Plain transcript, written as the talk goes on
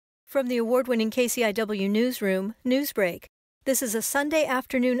From the award-winning KCIW Newsroom, Newsbreak. This is a Sunday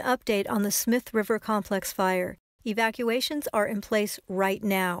afternoon update on the Smith River Complex fire. Evacuations are in place right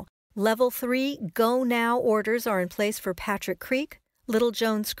now. Level 3 Go Now orders are in place for Patrick Creek, Little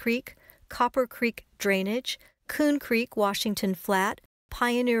Jones Creek, Copper Creek Drainage, Coon Creek, Washington Flat,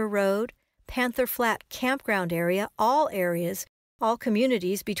 Pioneer Road, Panther Flat Campground area, all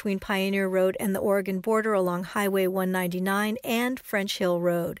communities between Pioneer Road and the Oregon border along Highway 199 and French Hill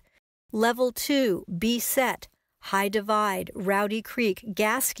Road. Level 2, Be Set, High Divide, Rowdy Creek,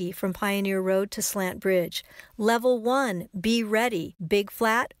 Gasquet from Pioneer Road to Slant Bridge. Level 1, Be Ready, Big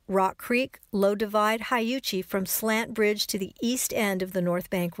Flat, Rock Creek, Low Divide, Hiouchi from Slant Bridge to the east end of the North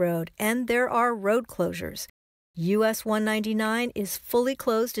Bank Road. And there are road closures. US 199 is fully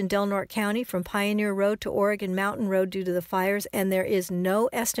closed in Del Norte County from Pioneer Road to Oregon Mountain Road due to the fires, and there is no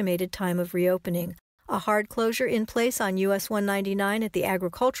estimated time of reopening. A hard closure in place on US 199 at the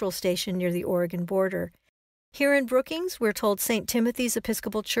agricultural station near the Oregon border. Here in Brookings, we're told St. Timothy's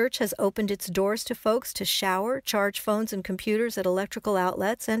Episcopal Church has opened its doors to folks to shower, charge phones and computers at electrical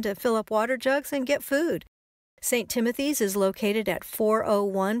outlets, and to fill up water jugs and get food. St. Timothy's is located at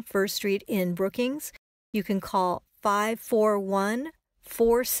 401 First Street in Brookings. You can call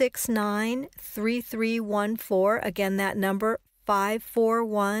 541-469-3314. Again, that number,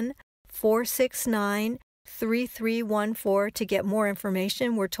 541-469-3314 to get more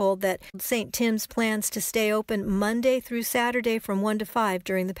information. We're told that St. Tim's plans to stay open Monday through Saturday from 1 to 5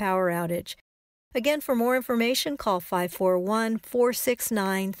 during the power outage. Again, for more information, call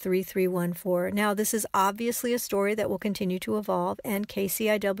 541-469-3314. Now, this is obviously a story that will continue to evolve, and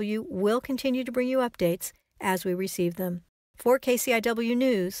KCIW will continue to bring you updates as we receive them. For KCIW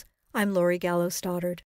News, I'm Lori Gallo Stoddard.